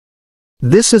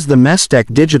This is the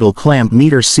Mestek digital clamp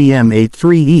meter.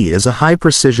 cm83e is a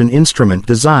high-precision instrument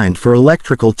designed for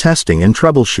electrical testing and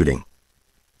troubleshooting.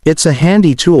 It's a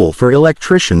handy tool for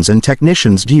electricians and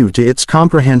technicians due to its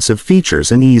comprehensive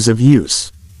features and ease of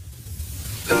use.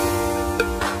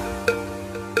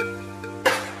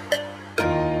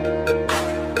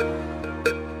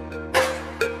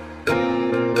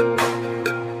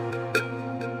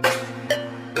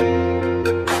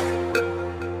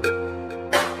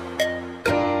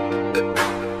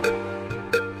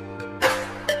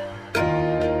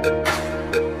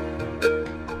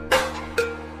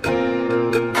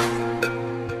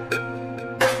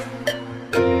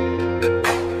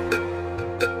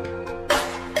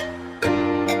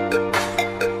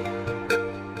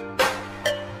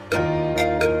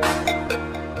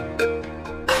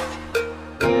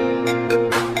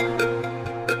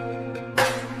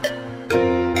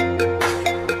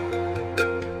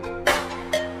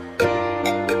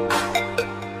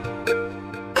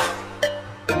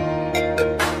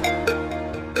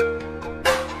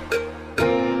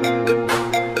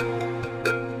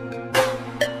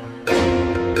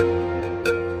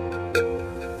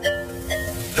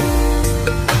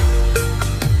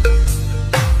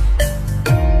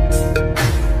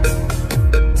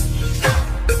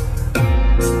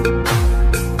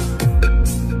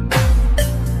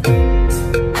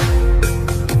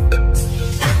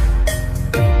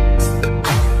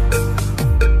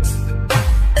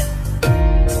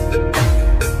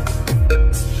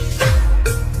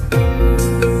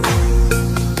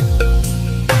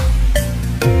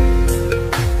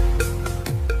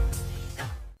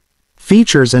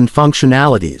 Features and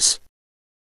functionalities.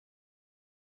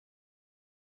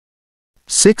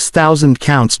 6000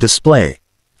 counts display.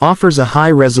 Offers a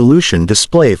high-resolution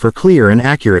display for clear and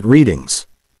accurate readings.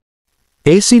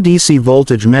 AC/DC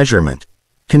voltage measurement.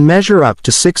 Can measure up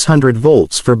to 600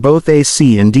 volts for both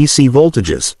AC and DC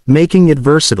voltages, making it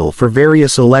versatile for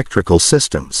various electrical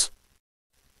systems.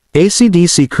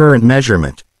 AC/DC current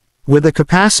measurement. With a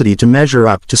capacity to measure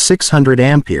up to 600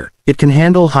 ampere, it can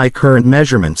handle high current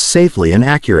measurements safely and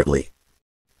accurately.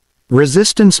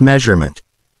 Resistance measurement.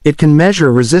 It can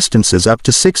measure resistances up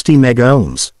to 60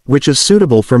 megaohms, which is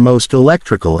suitable for most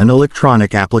electrical and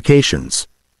electronic applications.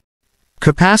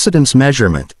 Capacitance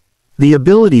measurement. The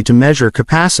ability to measure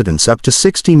capacitance up to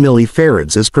 60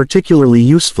 millifarads is particularly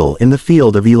useful in the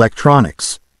field of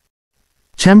electronics.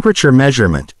 Temperature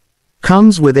measurement.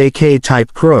 Comes with a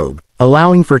K-type probe,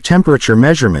 allowing for temperature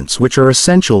measurements which are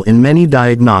essential in many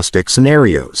diagnostic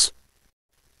scenarios.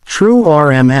 True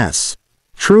RMS.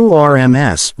 True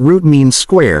RMS, root mean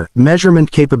square,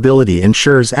 measurement capability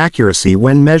ensures accuracy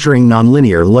when measuring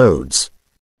nonlinear loads.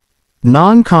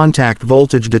 Non-contact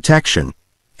voltage detection.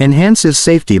 Enhances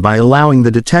safety by allowing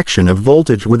the detection of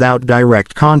voltage without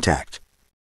direct contact.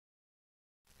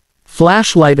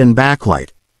 Flashlight and backlight.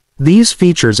 These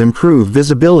features improve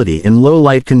visibility in low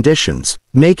light conditions,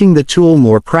 making the tool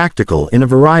more practical in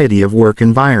a variety of work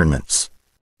environments.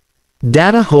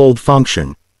 Data hold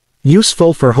function.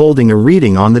 Useful for holding a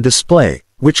reading on the display,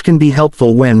 which can be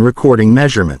helpful when recording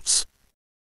measurements.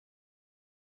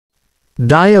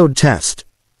 Diode test.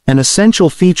 An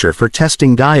essential feature for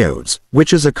testing diodes,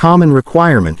 which is a common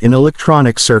requirement in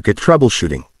electronic circuit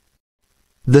troubleshooting.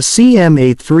 The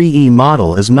cm83e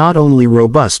model is not only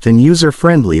robust and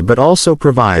user-friendly but also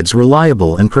provides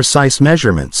reliable and precise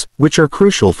measurements, which are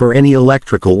crucial for any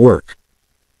electrical work.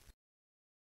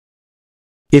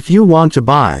 If you want to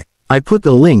buy, I put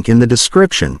the link in the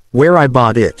description, where I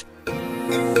bought it.